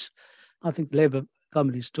imbalance. I think the Labour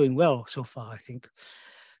government is doing well so far, I think.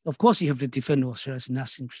 Of course, you have to defend Australia's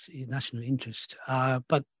national interest,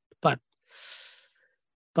 but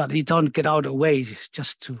you don't get out of the way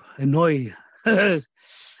just to annoy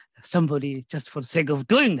somebody just for the sake of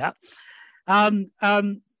doing that.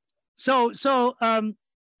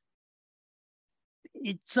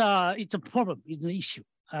 It's a problem, it's an issue.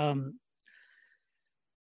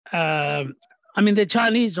 I mean, the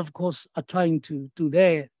Chinese, of course, are trying to do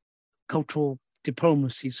their cultural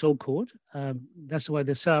diplomacy, so-called. That's why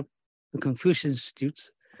they set up the Confucius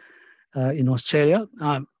Institute in Australia.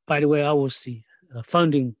 By the way, I was the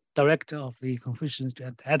founding director of the Confucius Institute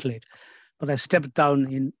at Adelaide, but I stepped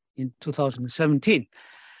down in 2017.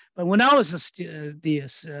 But when I was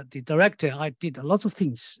the director, I did a lot of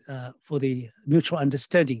things for the mutual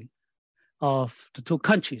understanding of the two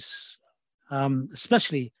countries,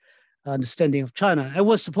 especially understanding of China. I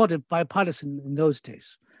was supported bipartisan in those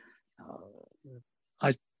days.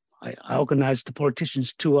 I organized the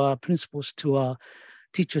politicians to principals, to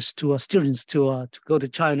teachers, to students to go to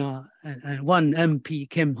China. And one MP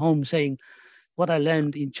came home saying, what I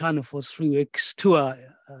learned in China for 3 weeks tour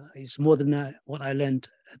is more than what I learned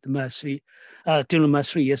at the mastery, during my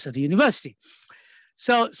 3 years at the university.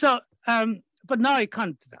 But now you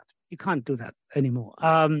can't do that. You can't do that anymore.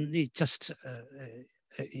 It just,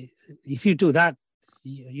 if you do that,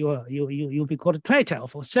 you'll be called a traitor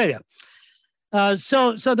of Australia.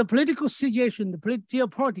 So the political situation, the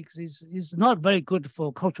geopolitics is not very good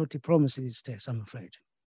for cultural diplomacy these days, I'm afraid.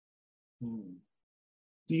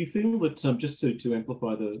 Do you feel that, just to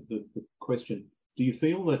amplify the question, do you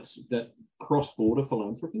feel that cross-border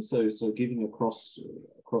philanthropy, so giving across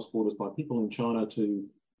borders by people in China to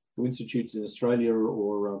institutes in Australia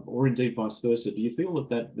or indeed vice versa, do you feel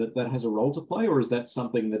that has a role to play, or is that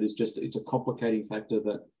something that is just, it's a complicating factor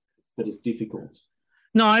that is difficult?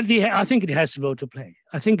 No, I think it has a role to play.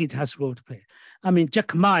 I think it has a role to play. I mean,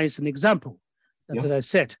 Jack Ma is an example that I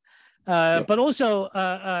said. But also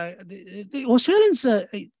the Australians,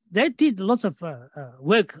 they did lots of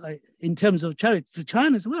work in terms of charity to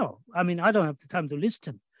China as well. I mean, I don't have the time to list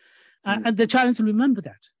them. And the Chinese remember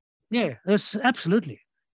that. Yeah, that's absolutely.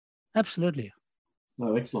 Absolutely.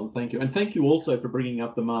 No, excellent. Thank you. And thank you also for bringing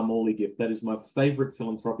up the Ma Morley gift. That is my favorite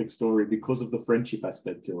philanthropic story because of the friendship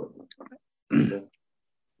aspect to it.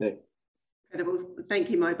 Yeah. Incredible. Thank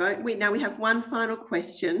you, Mobo. Now we have one final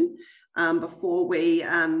question before we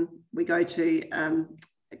go to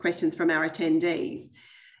questions from our attendees.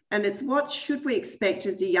 And it's, what should we expect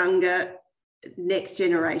as the younger next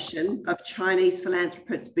generation of Chinese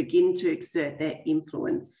philanthropists begin to exert their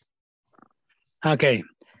influence? Okay,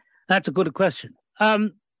 that's a good question.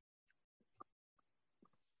 There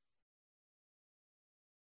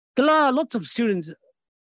are lots of students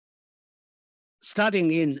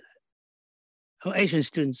studying in Asian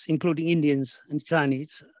students, including Indians and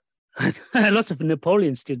Chinese, lots of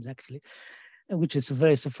Napoleon students actually, which is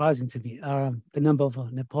very surprising to me, the number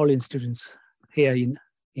of Napoleon students here in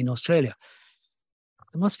Australia.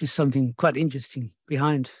 There must be something quite interesting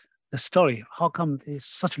behind the story. How come there's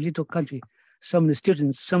such a little country, so many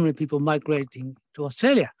students, so many people migrating to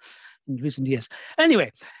Australia in recent years?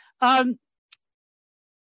 Anyway,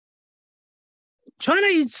 China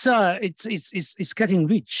it's getting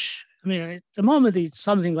rich. I mean, at the moment it's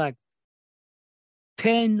something like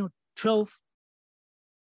 10 or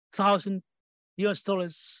 12,000 US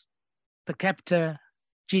dollars per capita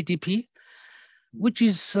GDP, which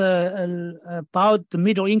is about the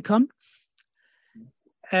middle income.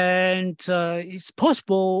 And it's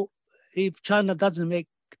possible, if China doesn't make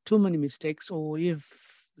too many mistakes, or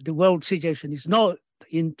if the world situation is not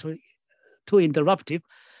too interruptive,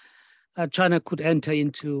 China could enter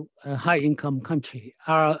into a high-income country,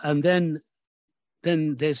 and then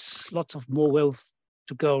there's lots of more wealth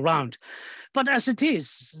to go around. But as it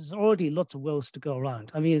is, there's already lots of wealth to go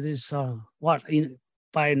around. I mean, there's by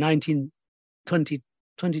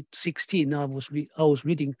 2016, I was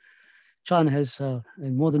reading, China has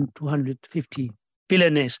more than 250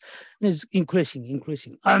 billionaires. It's increasing.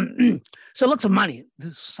 So lots of money.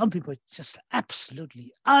 Some people are just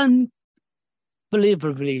absolutely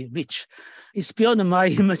unbelievably rich. It's beyond my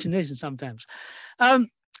imagination sometimes.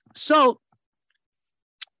 So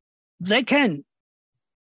they can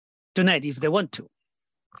donate if they want to.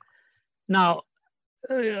 Now,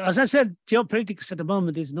 as I said, geopolitics at the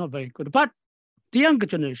moment is not very good, but the younger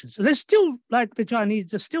generations, they still like the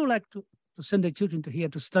Chinese, they still like to send their children to here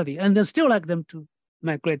to study, and they still like them to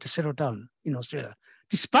migrate, to settle down in Australia,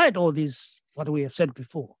 despite all these, what we have said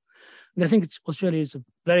before. And I think Australia is a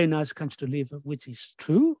very nice country to live, which is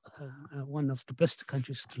true, one of the best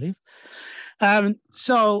countries to live.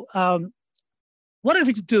 So what I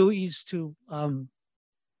have to do is to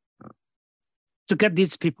get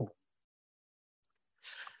these people.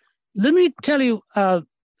 Let me tell you,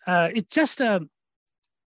 it's just the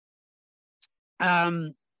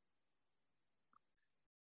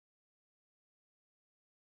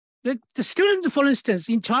students, for instance,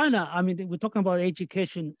 in China, I mean, we're talking about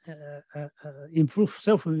education,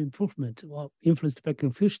 self-improvement, or influenced by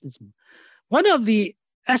Confucianism. One of the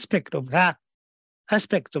aspects of that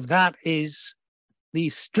is the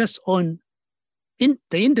stress on the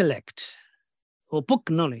intellect or book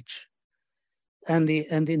knowledge, and the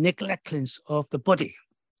neglectance of the body.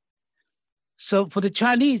 So for the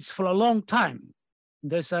Chinese, for a long time,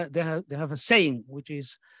 they have a saying, which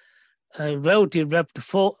is, well-developed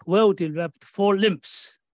four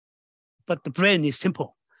limbs, but the brain is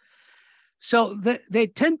simple. So they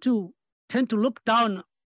tend to look down.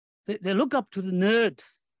 They look up to the nerd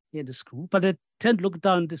in the school, but they tend to look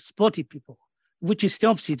down the sporty people, which is the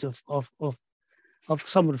opposite of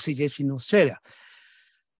some of the situation in Australia.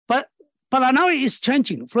 But now it's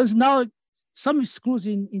changing. For instance, now some schools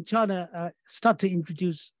in China start to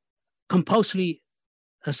introduce compulsory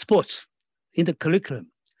sports in the curriculum.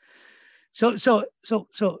 So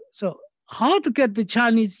how to get the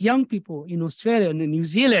Chinese young people in Australia and New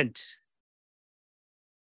Zealand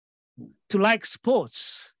to like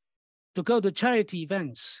sports, to go to charity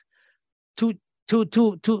events,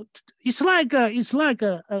 it's like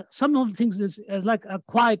some of the things is like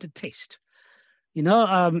acquired taste. You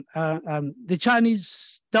know, the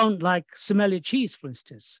Chinese don't like smelly cheese, for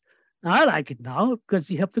instance. I like it now because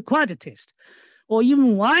you have the acquired taste. Or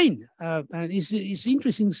even wine, and it's an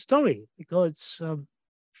interesting story because,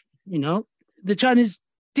 you know, the Chinese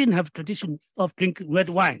didn't have a tradition of drinking red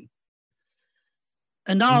wine.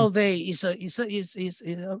 And now of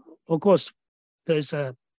course, there's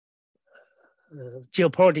a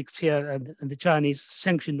geopolitics here and the Chinese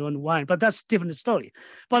sanctioned on wine, but that's a different story.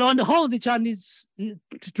 But on the whole, the Chinese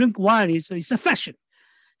to drink wine is a fashion.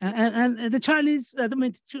 And the Chinese,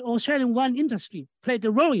 Australian wine industry played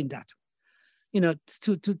a role in that, you know,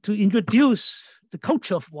 to introduce the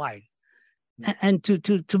culture of wine and to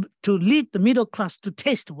lead the middle class to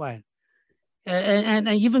taste wine. And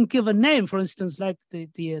even give a name, for instance, like the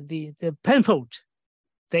Penfold,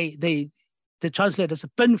 they translate as a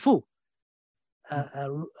Benfu,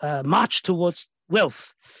 march towards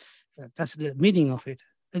wealth. That's the meaning of it,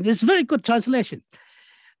 and it's a very good translation.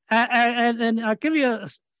 And I'll give you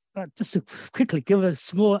just quickly give a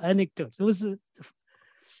small anecdote. There was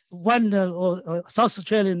one South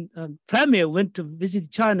Australian premier went to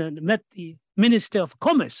visit China and met the Minister of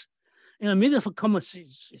Commerce. You know, Minister of Commerce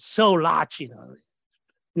is so large, you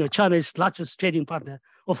know, China is largest trading partner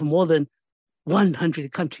of more than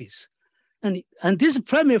 100 countries. And this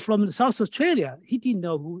premier from South Australia, he didn't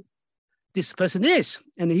know who this person is.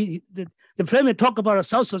 And the premier talked about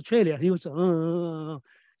South Australia. He was,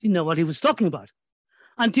 didn't know what he was talking about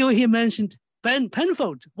until he mentioned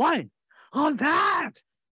Penfold wine. Oh, that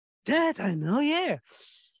I know, yeah.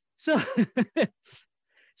 So,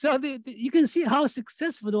 you can see how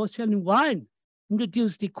successful the Australian wine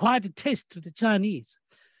introduced the acquired taste to the Chinese.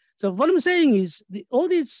 So what I'm saying is all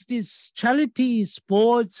these charity,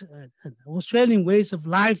 sports, and Australian ways of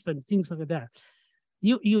life and things like that,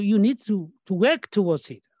 you need to work towards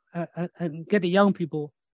it and get the young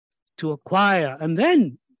people to acquire. And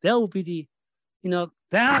then there will be there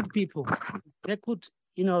are people that could,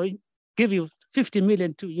 give you 50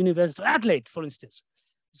 million to University of Adelaide, for instance.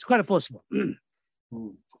 It's quite possible.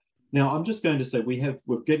 Now, I'm just going to say we're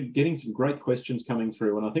getting some great questions coming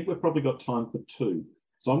through, and I think we've probably got time for two.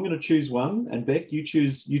 So I'm going to choose one, and Beck, you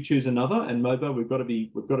choose another, and Mobo, we've got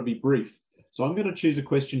to be brief. So I'm going to choose a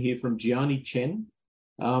question here from Gianni Chen,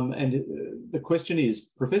 and the question is,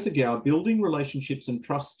 Professor Gao, building relationships and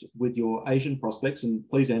trust with your Asian prospects, and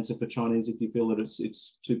please answer for Chinese if you feel that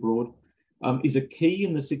it's too broad, is a key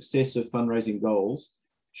in the success of fundraising goals.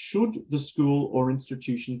 Should the school or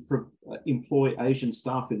institution employ Asian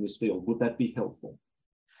staff in this field? Would that be helpful?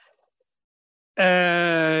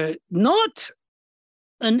 Not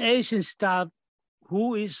an Asian staff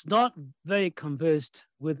who is not very conversed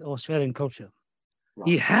with Australian culture. Right.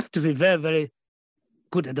 You have to be very, very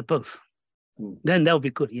good at the both. Then that would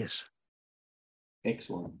be good, yes.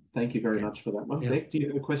 Excellent. Thank you very much for that one. Beck, do you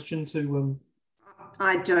have a question to...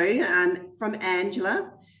 I do, from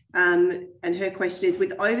Angela. And her question is,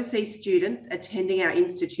 with overseas students attending our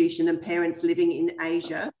institution and parents living in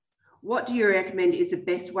Asia, what do you recommend is the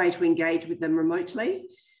best way to engage with them remotely?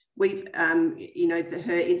 We've,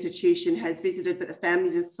 her institution has visited, but the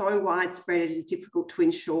families are so widespread, it is difficult to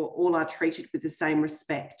ensure all are treated with the same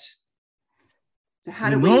respect. So how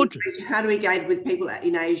do we engage with people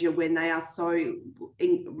in Asia when they are so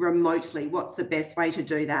remotely? What's the best way to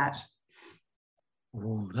do that?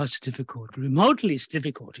 Oh, that's difficult. Remotely is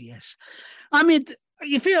difficult, yes. I mean,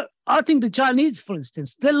 I think the Chinese, for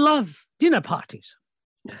instance, they love dinner parties.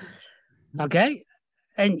 Okay?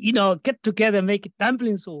 And, get together, make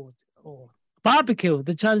dumplings or barbecue.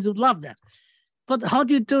 The Chinese would love that. But how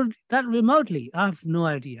do you do that remotely? I have no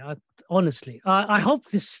idea, honestly. I hope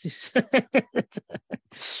this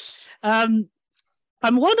one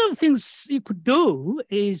of the things you could do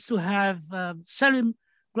is to have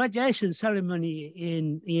graduation ceremony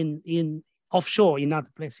in offshore in other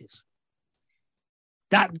places.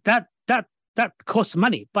 That costs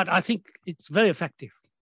money, but I think it's very effective.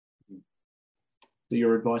 So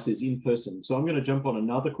your advice is in person. So I'm going to jump on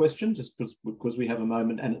another question just because we have a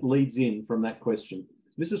moment, and it leads in from that question.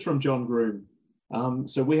 This is from John Groom.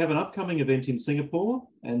 So we have an upcoming event in Singapore,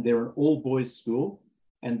 and they're an all-boys school,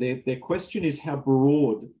 and their question is how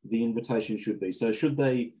broad the invitation should be. So should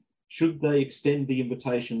they extend the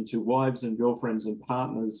invitation to wives and girlfriends and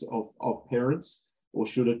partners of parents, or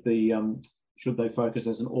should it be should they focus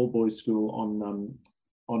as an all-boys school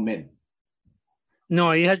on men?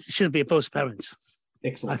 No, it should be both parents.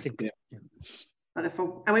 Excellent. I think. Yeah.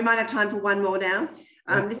 Wonderful. And we might have time for one more now.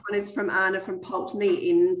 This one is from Anna from Pulteney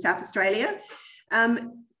in South Australia.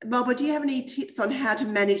 Melba, do you have any tips on how to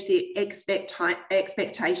manage the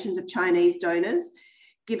expectations of Chinese donors,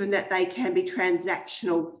 given that they can be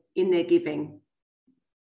transactional in their giving?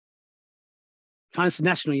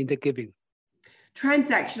 Transnational in their giving.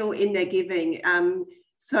 Transactional in their giving.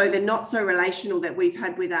 So they're not so relational that we've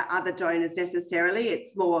had with our other donors necessarily.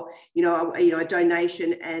 It's more, a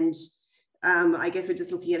donation, and I guess we're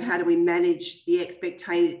just looking at how do we manage the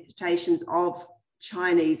expectations of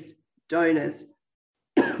Chinese donors.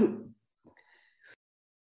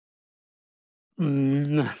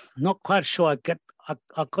 Not quite sure. I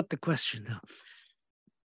got the question now.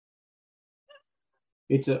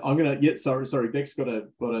 Sorry, Beck's got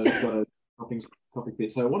a topic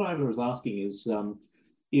bit. So what I was asking is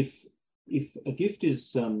if a gift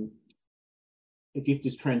is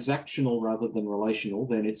transactional rather than relational,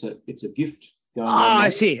 then it's a gift going on. I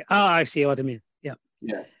see. I see what I mean. Yeah.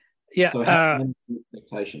 Yeah. Yeah. So how can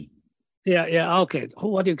expectation? Yeah. Okay.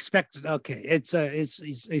 What do you expect? Okay. It's yeah,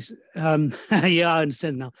 I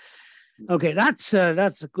understand now. Okay, that's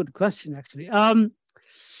a good question actually. I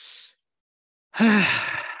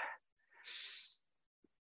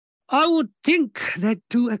would think they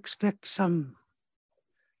do expect some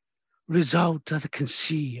result that I can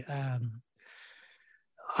see. I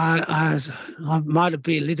might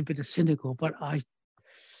be a little bit cynical, but like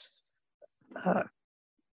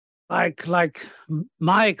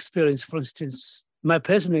my experience, for instance, my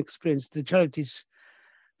personal experience, the charities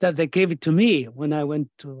that they gave it to me when I went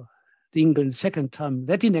to England second time,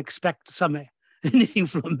 they didn't expect anything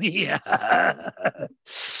from me.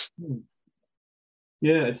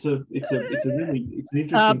 Yeah, it's an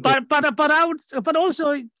interesting. But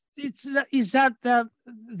also is that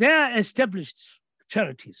they're established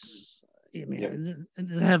charities. I mean,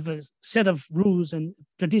 they have a set of rules and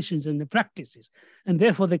traditions and practices, and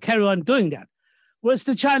therefore they carry on doing that. Whereas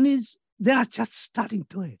the Chinese, they are just starting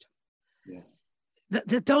to it. Yeah.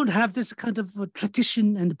 They don't have this kind of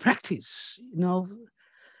tradition and practice,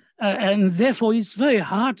 and therefore it's very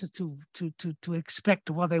hard to expect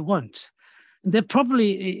what they want. They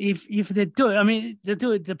probably, if they do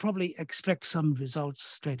it, they probably expect some results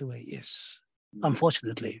straight away. Yes,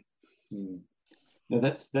 unfortunately. No,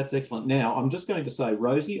 that's excellent. Now, I'm just going to say,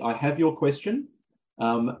 Rosie, I have your question,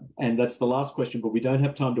 and that's the last question, but we don't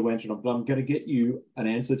have time to answer it. But I'm going to get you an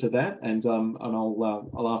answer to that, and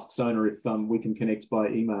I'll ask Sona if we can connect by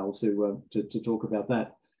email to talk about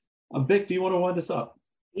that. Beck, do you want to wind us up?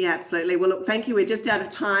 Yeah, absolutely. Well, look, thank you. We're just out of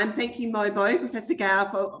time. Thank you, Mobo, Professor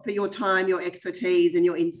Gao, for your time, your expertise, and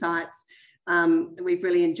your insights. We've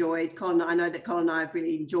really enjoyed, Colin. I know that Colin and I have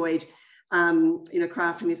really enjoyed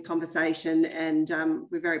crafting this conversation, and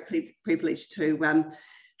we're very privileged to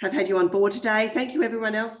have had you on board today. Thank you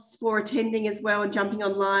everyone else for attending as well and jumping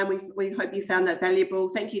online. We hope you found that valuable.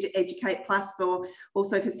 Thank you to Educate Plus for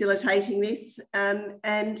also facilitating this,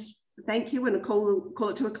 and thank you, and call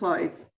it to a close.